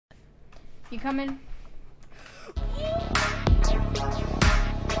You coming?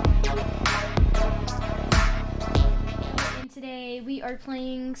 And today we are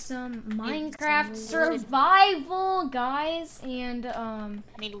playing some Minecraft survival, guys, and I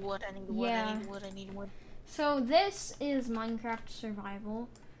need wood, I need wood, yeah. I need wood, I need wood. So this is Minecraft survival.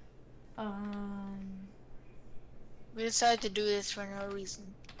 We decided to do this for no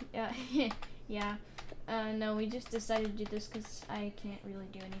reason. Yeah, yeah. No, we just decided to do this because I can't really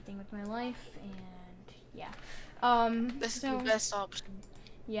do anything with my life, and yeah. This is the best option.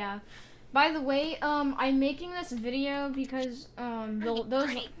 Yeah. By the way, I'm making this video because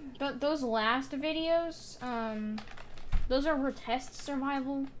those last videos, those were test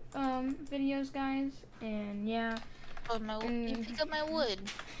survival videos, guys, and yeah. Oh, you pick up my wood.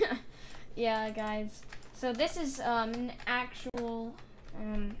 Yeah, guys. So this is an actual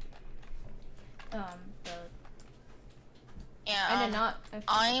yeah.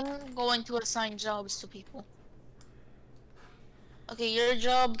 I'm going to assign jobs to people. Okay, your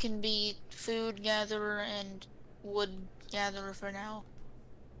job can be food gatherer and wood gatherer for now.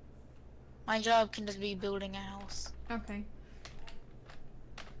 My job can just be building a house. Okay.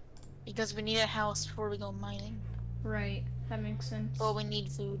 Because we need a house before we go mining. Right, that makes sense. Well, we need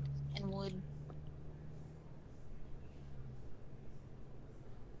food and wood.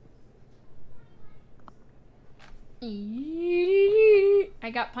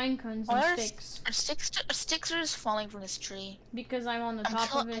 I got pine cones and sticks. Sticks are just falling from this tree. Because I'm on the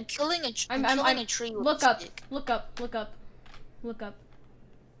top of it. I'm killing a tree with look a up, stick. look up, look up, look up.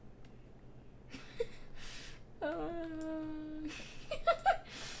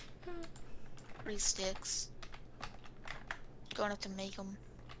 Three sticks. Gonna have to make them.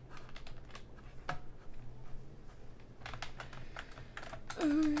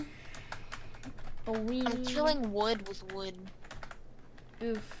 I'm killing wood with wood.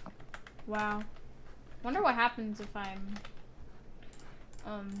 Oof. Wow. Wonder what happens if I'm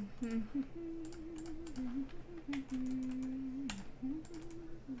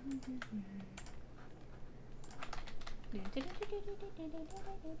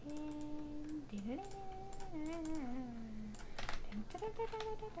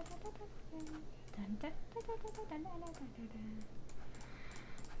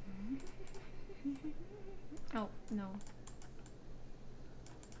oh, no.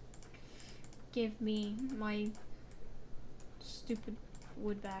 Give me my stupid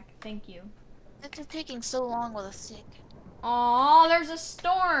wood back. Thank you. It's taking so long with a stick. Aw, there's a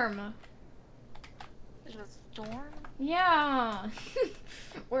storm! There's a storm? Yeah!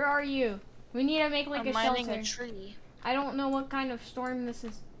 Where are you? We need to make like a mining shelter. A tree. I don't know what kind of storm this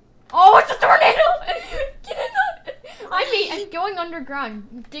is. Oh, it's a tornado! Get in the... I'm going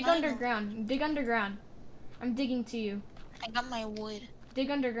underground. Dig underground. Dig underground. I'm digging to you. I got my wood. Dig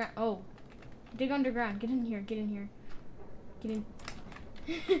underground. Oh. Dig underground. Get in here. Get in here. Get in.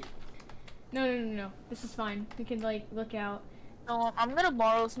 No. This is fine. We can, like, look out. No, I'm gonna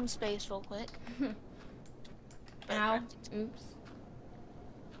borrow some space real quick. Ow. Oops.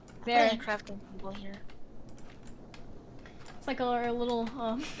 There. Crafting people here. It's like a little,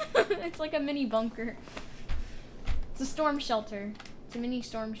 it's like a mini bunker. It's a storm shelter. It's a mini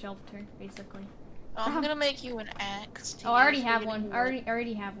storm shelter, basically. Oh, I'm gonna make you an axe. Oh, I already have one. I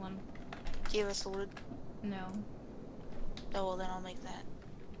already have one. Do you have a sword? No. Oh, well then I'll make that.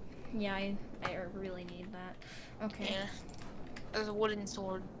 Yeah, I really need that. Okay. Yeah. There's a wooden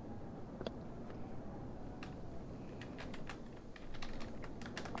sword.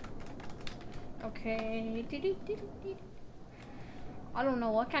 Okay. I don't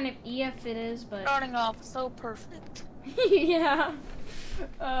know what kind of EF it is, but starting off so perfect. yeah.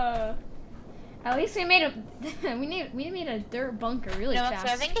 At least we made a we made a dirt bunker really fast.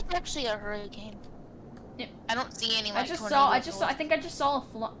 I think it's actually a hurricane. Yeah. I don't see any. I think I just saw a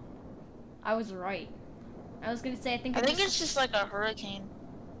fly. I was right. I was gonna say I think it's just like a hurricane.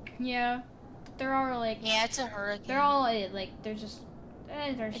 Yeah. There are like. Yeah, it's a hurricane. They're all like there's just.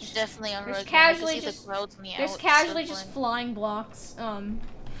 It's definitely a hurricane. There's casually just flying blocks.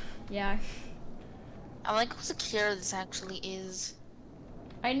 Yeah. I like how secure this actually is.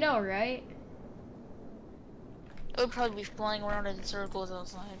 I know, right? It would probably be flying around in circles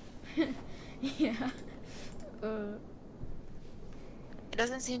outside. Yeah. It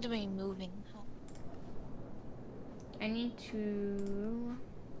doesn't seem to be moving. I need to...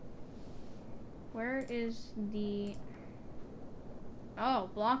 Where is the... Oh,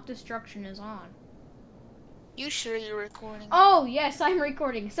 block destruction is on. You sure you're recording? Oh, yes, I'm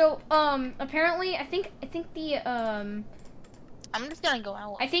recording. So, apparently, I think the, I'm just gonna go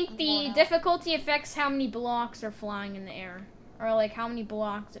out. I think the difficulty affects how many blocks are flying in the air. Or, like, how many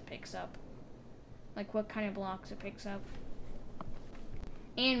blocks it picks up. Like what kind of blocks it picks up.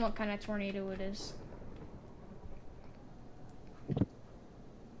 And what kind of tornado it is.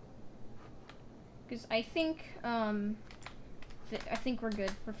 Because I think we're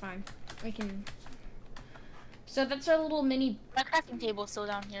good. We're fine. We can. So that's our little mini. My crafting table's still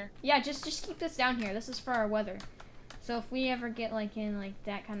down here. Yeah, just keep this down here. This is for our weather. So if we ever get like in like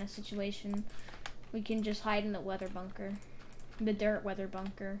that kind of situation, we can just hide in the weather bunker, the dirt weather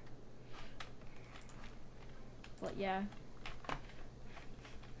bunker. But yeah.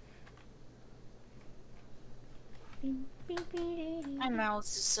 My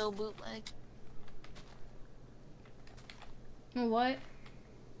mouse is so bootleg. What?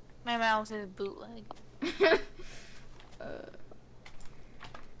 My mouse is bootleg.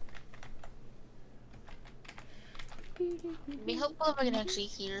 It'd be helpful if I can actually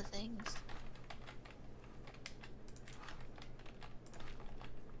hear things.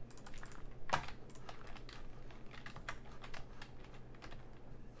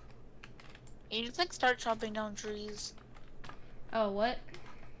 You just like start chopping down trees. Oh, what?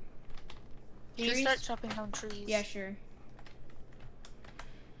 You start chopping down trees. Yeah, sure.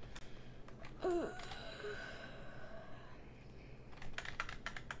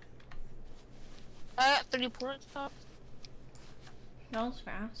 I got 3 pork chops. That was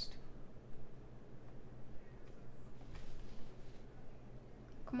fast.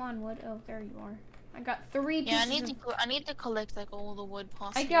 Come on, wood. Oh, there you are. I got 3 pieces. Yeah, I need to collect like all the wood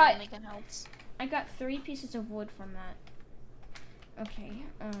possible to make a house. I got 3 pieces of wood from that. Okay.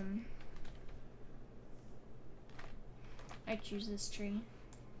 I choose this tree.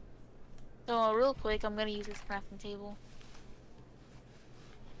 So real quick, I'm gonna use this crafting table.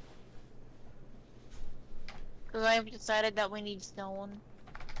 Because I've decided that we need stone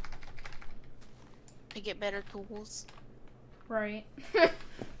to get better tools. Right.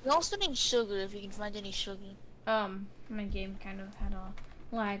 We also need sugar if you can find any sugar. My game kind of had a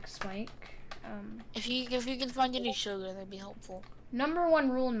lag spike. If you can find any sugar, that'd be helpful. #1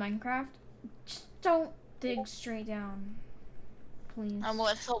 rule in Minecraft: just don't dig straight down, please. Well,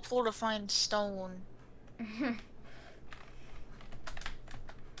 it's helpful to find stone.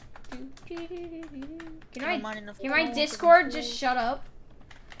 Can my Discord just shut up?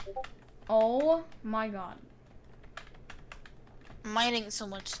 Oh my god. I'm mining so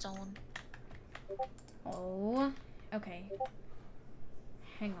much stone. Oh, okay.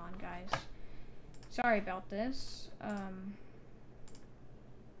 Hang on, guys. Sorry about this.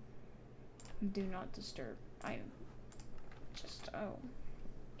 Do not disturb. I just, oh.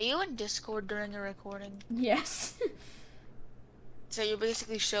 Are you in Discord during the recording? Yes. So you're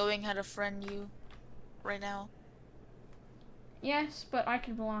basically showing how to friend you right now? Yes, but I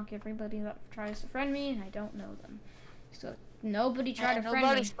can block everybody that tries to friend me, and I don't know them. So nobody try to friend me.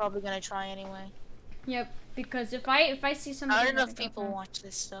 Nobody's probably gonna try anyway. Yep, because if I see something, not enough people watch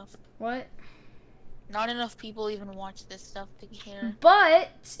this stuff. What? Not enough people even watch this stuff to care.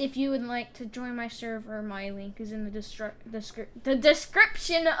 But if you would like to join my server, my link is in the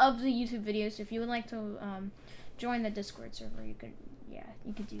description of the YouTube video. So if you would like to join the Discord server, you could, yeah,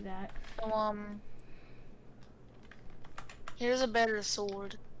 you could do that. So, here's a better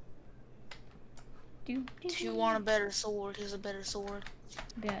sword. If you want a better sword, here's a better sword.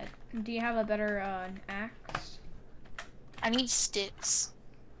 Bet. Do you have a better axe? I need sticks.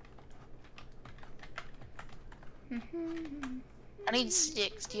 I need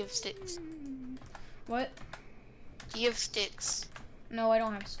sticks. Do you have sticks? What? Do you have sticks? No, I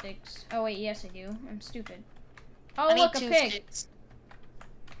don't have sticks. Oh wait, yes I do. I'm stupid. Oh I look, need a 2 pig. Sticks.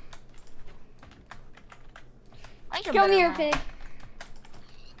 Come here, pig.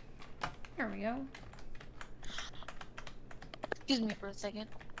 There we go. Excuse me for a second.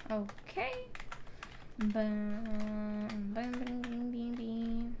 Okay. No.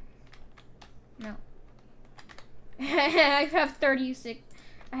 I have 36.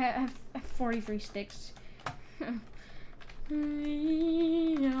 I have 43 sticks.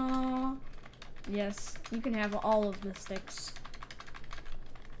 Yes, you can have all of the sticks.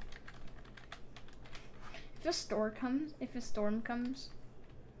 If a storm comes.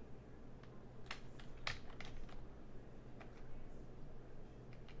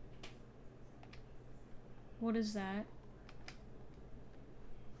 What is that?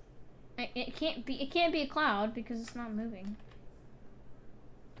 It can't be a cloud because it's not moving.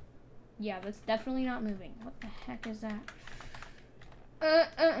 Yeah, that's definitely not moving. What the heck is that?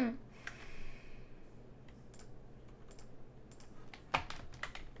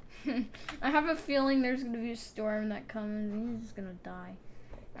 I have a feeling there's gonna be a storm that comes and he's just gonna die.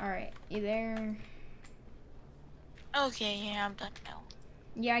 Alright, you there? Okay, yeah, I'm done now.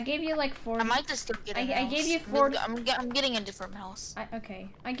 Yeah, I gave you like 40. I might just go get a mouse. I gave you 40. I'm getting a different mouse. Okay,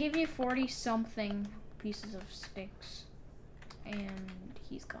 I gave you 40 something pieces of sticks, and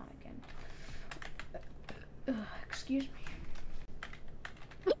he's gone again. Excuse me.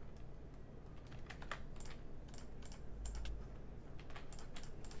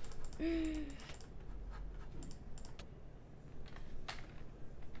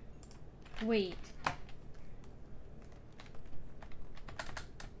 Wait.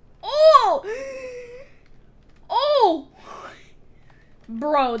 Oh! Oh!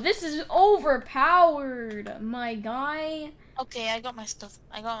 Bro, this is overpowered, my guy. Okay, I got my stuff.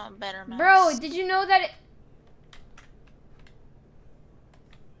 I got a better mouse. Bro, did you know that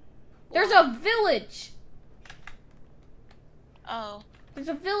there's a village? Oh. There's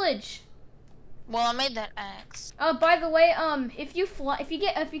a village. Well, I made that axe. Oh, by the way, if you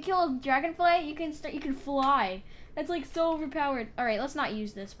kill a dragonfly, you can fly. That's like so overpowered. All right, let's not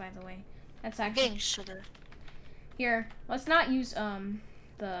use this, by the way. That's actually Getting sugar. Here, let's not use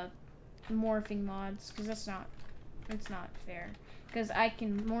the morphing mods because it's not fair. Because I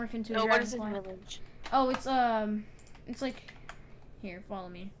can morph into a what is dragonfly. this village? Oh, it's like, here, follow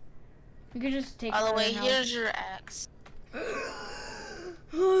me. You could just take. By the way, here's your axe.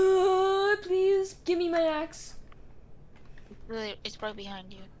 Please give me my axe. It's right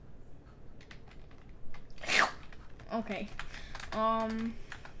behind you. Okay.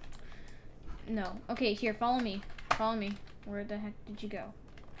 No. Okay, here, follow me. Follow me. Where the heck did you go?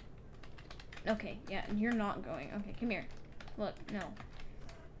 Okay, yeah, you're not going. Okay, come here. Look, no.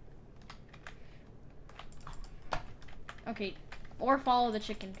 Okay, or follow the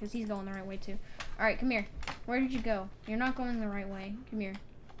chicken, because he's going the right way too. Alright, come here. Where did you go? You're not going the right way. Come here.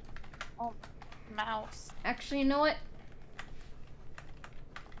 Oh, mouse. Actually, you know what?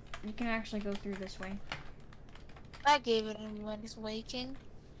 You can actually go through this way. I gave it him when he's waking.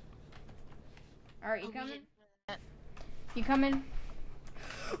 Alright, you coming? You coming?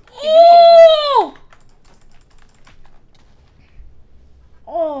 Oh!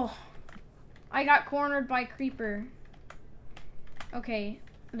 Oh! I got cornered by creeper. Okay,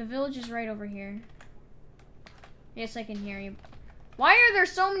 the village is right over here. Yes, I can hear you. Why are there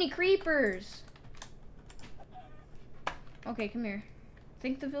so many creepers? Okay, come here.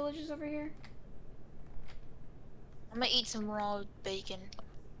 Think the village is over here? I'm gonna eat some raw bacon.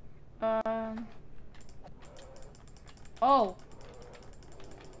 Oh.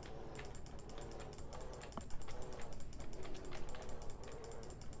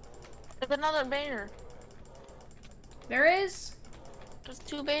 There's another bear. There is? There's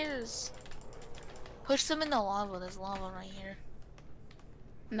 2 bears. Push them in the lava. There's lava right here.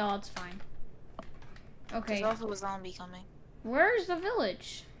 No, it's fine. Okay. There's also a zombie coming. Where's the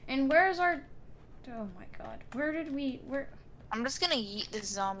village? And where's our... Oh my god. Where... I'm just gonna eat this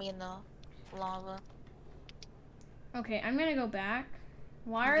zombie in the lava. Okay, I'm gonna go back.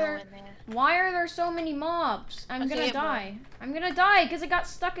 Why Go are in there. Why are there so many mobs? I'm gonna die. I'm gonna die because I got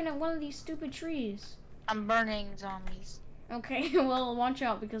stuck in one of these stupid trees. I'm burning zombies. Okay, well, watch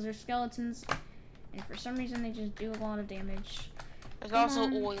out because they're skeletons. And for some reason, they just do a lot of damage. There's also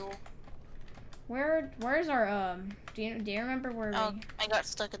oil. Where's our, do you remember where Oh, I got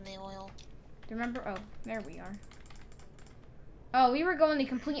stuck in the oil. Do you remember? Oh, there we are. Oh, we were going the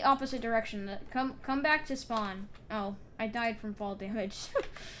complete opposite direction. Come back to spawn. Oh, I died from fall damage.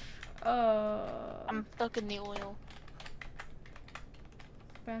 I'm stuck in the oil.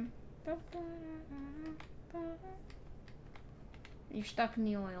 You're stuck in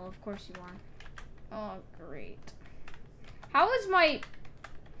the oil, of course you are. Oh, great. How is my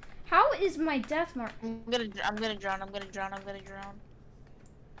death mark? I'm gonna drown.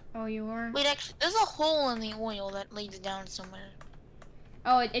 Oh, you are? Wait, actually, there's a hole in the oil that leads down somewhere.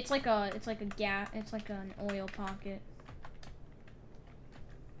 Oh, it's like a gap. It's like an oil pocket.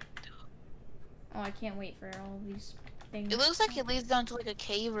 Oh, I can't wait for all these things. It looks like it leads down to like a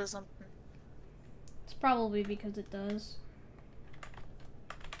cave or something. It's probably because it does.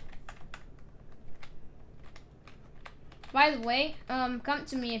 By the way, come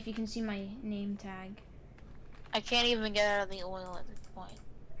to me if you can see my name tag. I can't even get out of the oil at this point.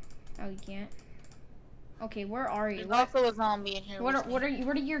 Oh, you can't? Okay, where are you? There's also a zombie in here. What are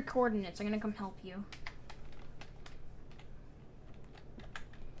your coordinates? I'm gonna come help you.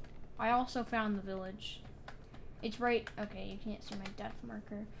 I also found the village. It's right. Okay, you can't see my death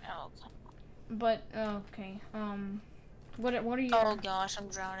marker. Oh. But okay. What are you? Oh gosh, I'm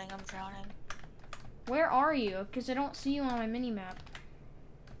drowning. Where are you? Because I don't see you on my mini map.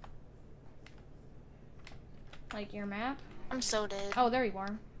 Like your map? I'm so dead. Oh, there you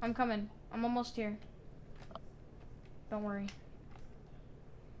are. I'm coming. I'm almost here. Don't worry.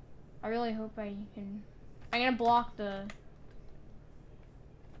 I really hope I can. I'm gonna block the.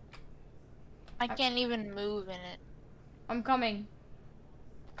 I can't even move in it. I'm coming.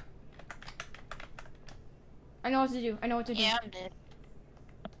 I know what to do. I know what to do. Yeah, I'm dead.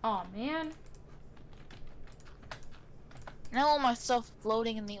 Oh man. Now all my stuff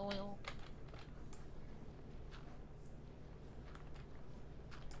floating in the oil.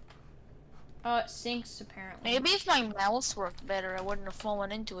 It sinks apparently. Maybe if my mouse worked better, I wouldn't have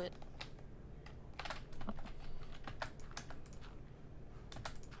fallen into it.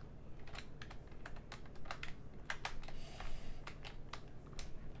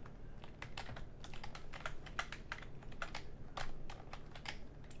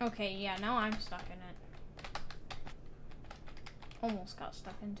 Okay, yeah, now I'm stuck in it. Almost got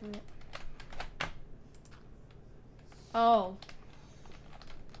stuck into it. Oh.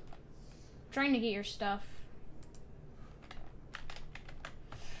 Trying to get your stuff.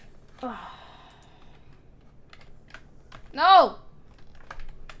 Ugh. No!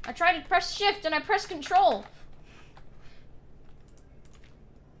 I tried to press shift and I pressed control.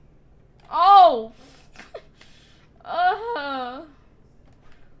 Oh!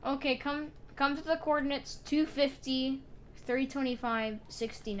 Okay, come to the coordinates 250, 325,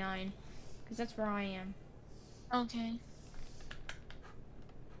 69. Because that's where I am. Okay.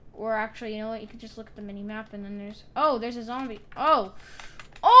 Or actually, you know what? You could just look at the mini-map and then there's... Oh, there's a zombie. Oh!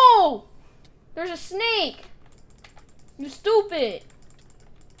 Oh! There's a snake! You stupid!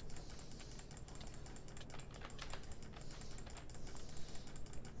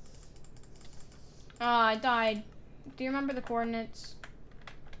 Ah, I died. Do you remember the coordinates?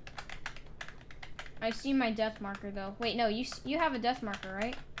 I see my death marker though. Wait, no, you have a death marker,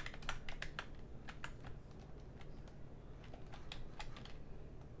 right?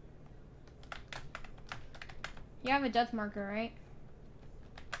 You have a death marker, right?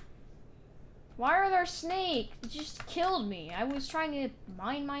 Why are there snakes? It just killed me. I was trying to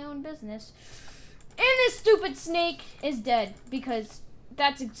mind my own business. And this stupid snake is dead because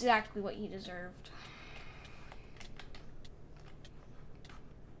that's exactly what he deserved.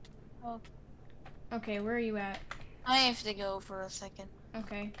 Oh. Okay, where are you at? I have to go for a second.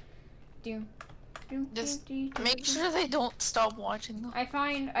 Okay. Just make sure they don't stop watching them. I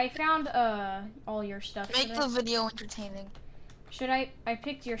found all your stuff. Make the video entertaining. Should I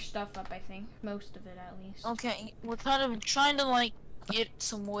picked your stuff up, I think. Most of it at least. Okay, we're kind of trying to like get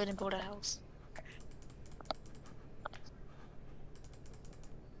some wood and build a house.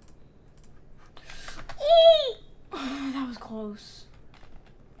 Oh! That was close.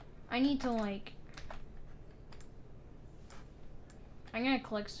 I need to like I'm gonna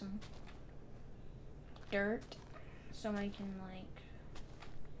collect some dirt so I can like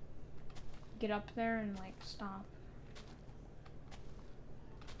get up there and like stop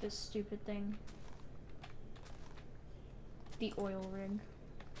this stupid thing. The oil rig.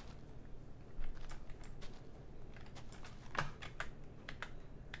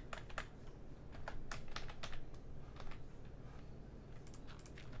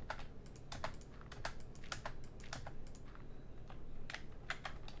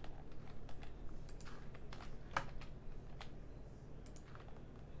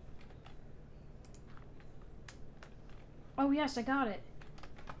 Oh yes, I got it.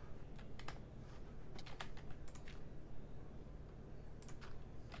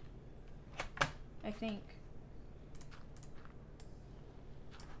 I think.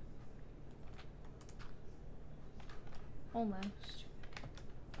 Almost.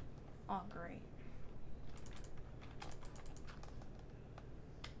 Oh, great.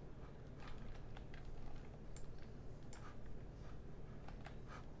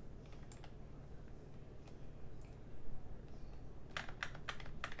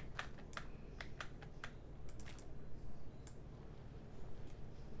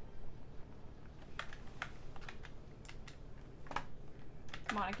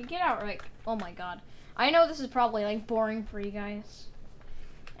 Come on, I can get out, like, oh my god. I know this is probably, like, boring for you guys.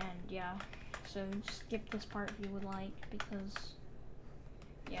 And, yeah. So, just skip this part if you would like, because,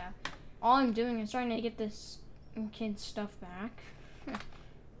 yeah. All I'm doing is trying to get this kid's stuff back. That's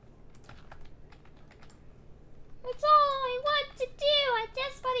all I want to do! I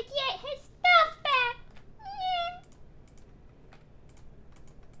just want to get his stuff back! Yeah.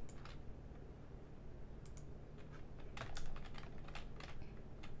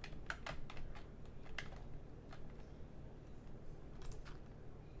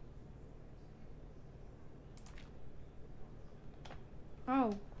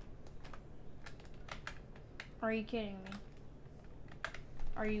 Oh. Are you kidding me?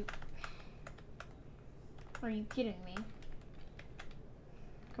 Are you kidding me?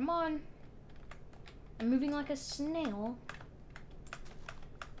 Come on. I'm moving like a snail.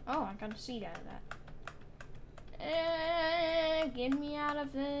 Oh, I got a seed out of that. Get me out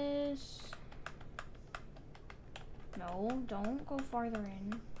of this. No, don't go farther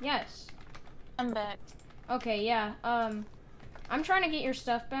in. Yes. I'm back. Okay, yeah. I'm trying to get your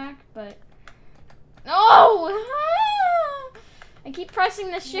stuff back, but... No! I keep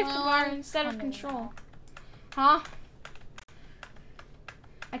pressing the shift bar instead of control. Huh?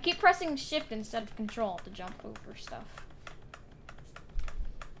 I keep pressing shift instead of control to jump over stuff.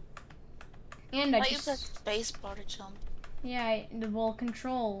 And I use the space bar to jump. Yeah, well,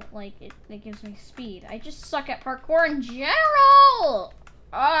 control, like, it gives me speed. I just suck at parkour in general!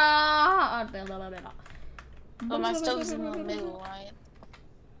 Ah! Blah, blah, blah, blah. But my stuff's in the middle,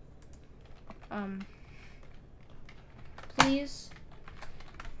 right? Please.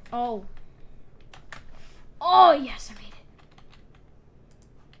 Oh. Oh, yes, I made it.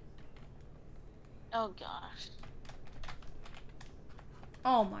 Oh, gosh.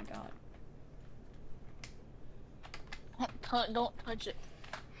 Oh, my God. Don't touch it.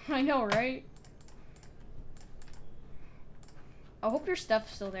 I know, right? I hope your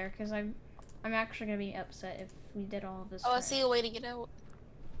stuff's still there, because I'm actually gonna be upset if we did all of this. Oh, I see a way to get out.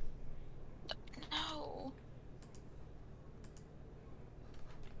 No.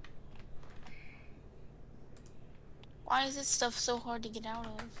 Why is this stuff so hard to get out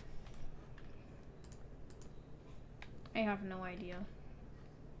of? I have no idea.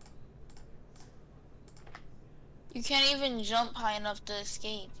 You can't even jump high enough to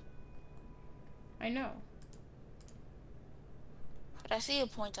escape. I know. But I see a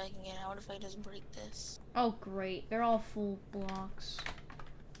point I can get out if I just break this. Oh, great. They're all full blocks.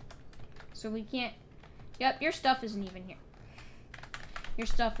 So we can't... Yep, your stuff isn't even here. Your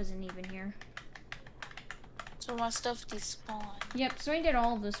stuff isn't even here. So my stuff despawned. Yep, so we did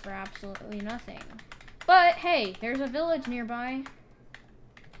all of this for absolutely nothing. But, hey, there's a village nearby.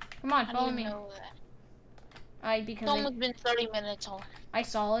 Come on, follow me. Know that. Because it's almost been 30 minutes already. I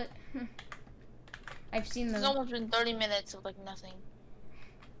saw it. I've seen It's almost been 30 minutes of, like, nothing.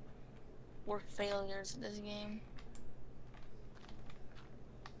 We're failures in this game.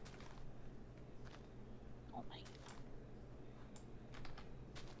 Oh my god.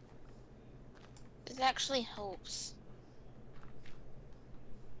 This actually helps.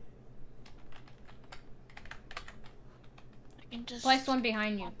 I can just place one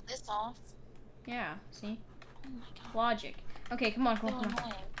behind you. Knock this off. Yeah, see? Oh my god. Logic. Okay, come on, come on, So come on.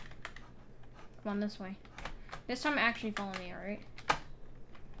 annoying. Come on this way. This time actually follow me, alright?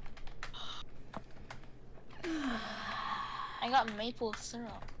 I got maple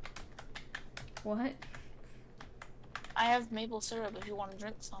syrup. What? I have maple syrup if you want to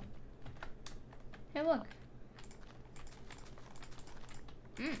drink some. Hey, look.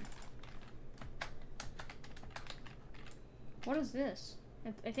 Mmm. What is this?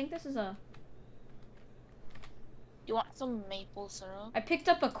 I think this is a... You want some maple syrup? I picked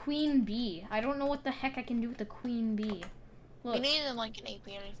up a queen bee. I don't know what the heck I can do with the queen bee. Look. We needed like an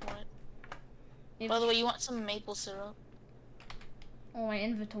apiary for it. By the way, you want some maple syrup? Oh, my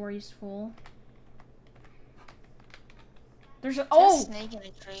inventory's full. There's a... There's a snake in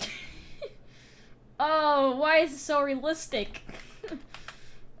a tree. Oh, why is it so realistic?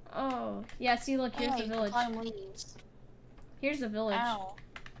 Oh. Yeah, see, look, here's the you village. can climb leaves. Here's the village. Ow.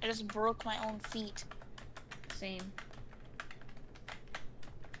 I just broke my own feet. Same.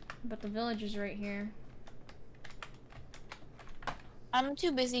 But the village is right here. I'm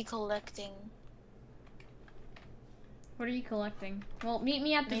too busy collecting. What are you collecting? Well, meet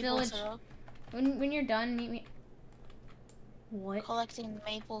me at the Maple village. syrup. When you're done, meet me. What? Collecting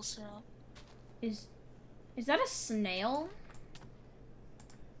maple syrup. Is that a snail?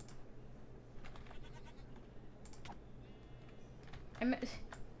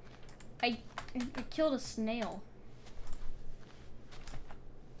 I killed a snail.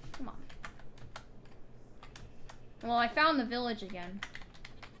 Come on. Well, I found the village again.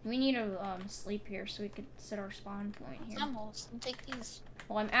 We need to sleep here so we could set our spawn point here. Almost. Take these.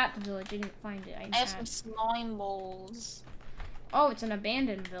 Well, I'm at the village. I didn't find it. I have some slime bowls. Oh, it's an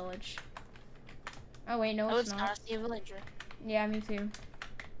abandoned village. Oh wait, no, it's not. I see a villager. Yeah, me too.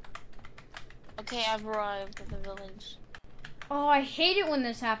 Okay, I've arrived at the village. Oh, I hate it when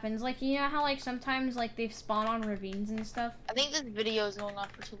this happens. Like, you know how like sometimes like they spawn on ravines and stuff? I think this video is going on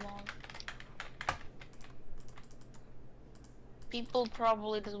for too long. People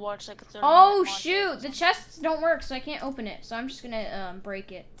probably just watch like a 30 Oh shoot! The chests don't work, so I can't open it. So I'm just gonna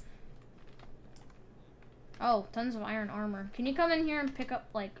break it. Oh, tons of iron armor. Can you come in here and pick up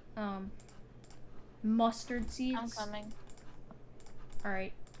like mustard seeds? I'm coming. All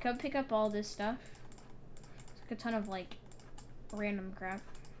right. come pick up all this stuff. It's like a ton of like random crap.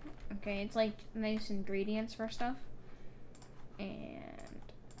 Okay, it's like nice ingredients for stuff. And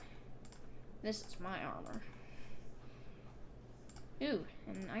this is my armor. Ooh,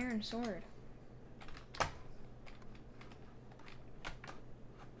 an iron sword.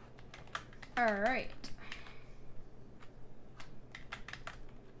 Alright.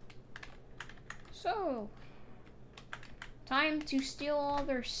 So, time to steal all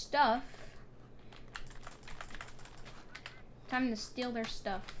their stuff. Time to steal their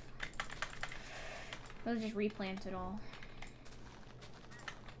stuff. Let's just replant it all.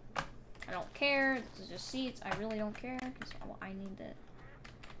 I don't care. This is just seeds. I really don't care because I need that.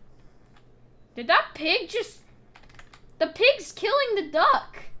 Did that pig just... The pig's killing the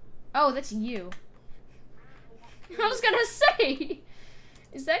duck. Oh, that's you. I was gonna say.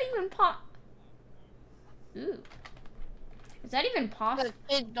 Is that even Ooh. Is that even possible?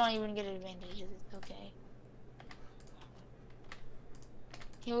 The pigs don't even get advantages. It's okay.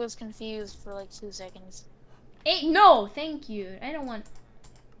 He was confused for like 2 seconds. Hey, no, thank you. I don't want...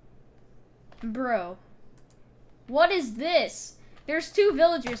 Bro. What is this? There's 2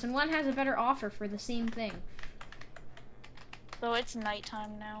 villagers and one has a better offer for the same thing. So it's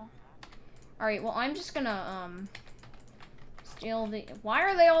nighttime now. Alright, well, I'm just gonna, steal the... Why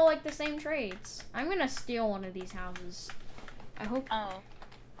are they all like the same trades? I'm gonna steal one of these houses. I hope... Oh.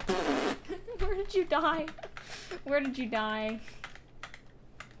 Where did you die? Where did you die?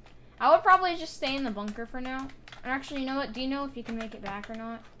 I would probably just stay in the bunker for now. Actually, you know what? Do you know if you can make it back or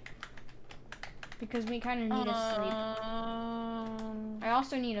not? Because we kind of need to sleep. I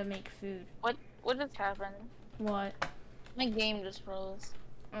also need to make food. What just happened? What? My game just froze.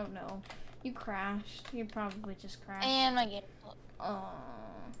 Oh no. You crashed. You probably just crashed. And my game.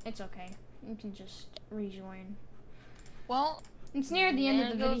 It's okay. You can just rejoin. Well, it's near the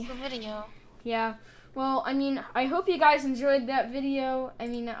end of the the video. Yeah. Well, I mean, I hope you guys enjoyed that video. I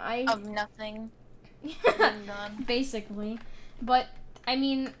mean, Of nothing. Done. Basically. But I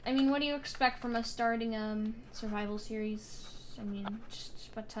mean, what do you expect from us starting survival series? I mean, just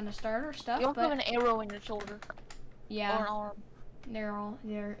a ton of starter stuff. You also have an arrow in your shoulder. Yeah. Or an arm.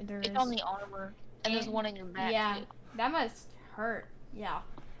 There It's on the armor. And there's one in your back. Yeah. Too. That must hurt. Yeah.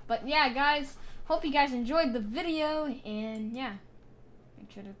 But yeah, guys, hope you guys enjoyed the video, and yeah,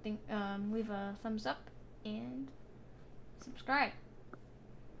 make sure to leave a thumbs up and subscribe.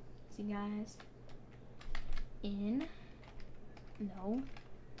 See you guys in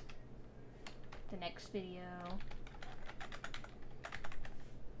the next video.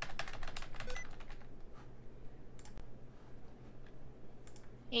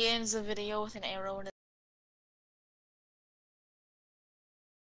 He ends the video with an arrow in his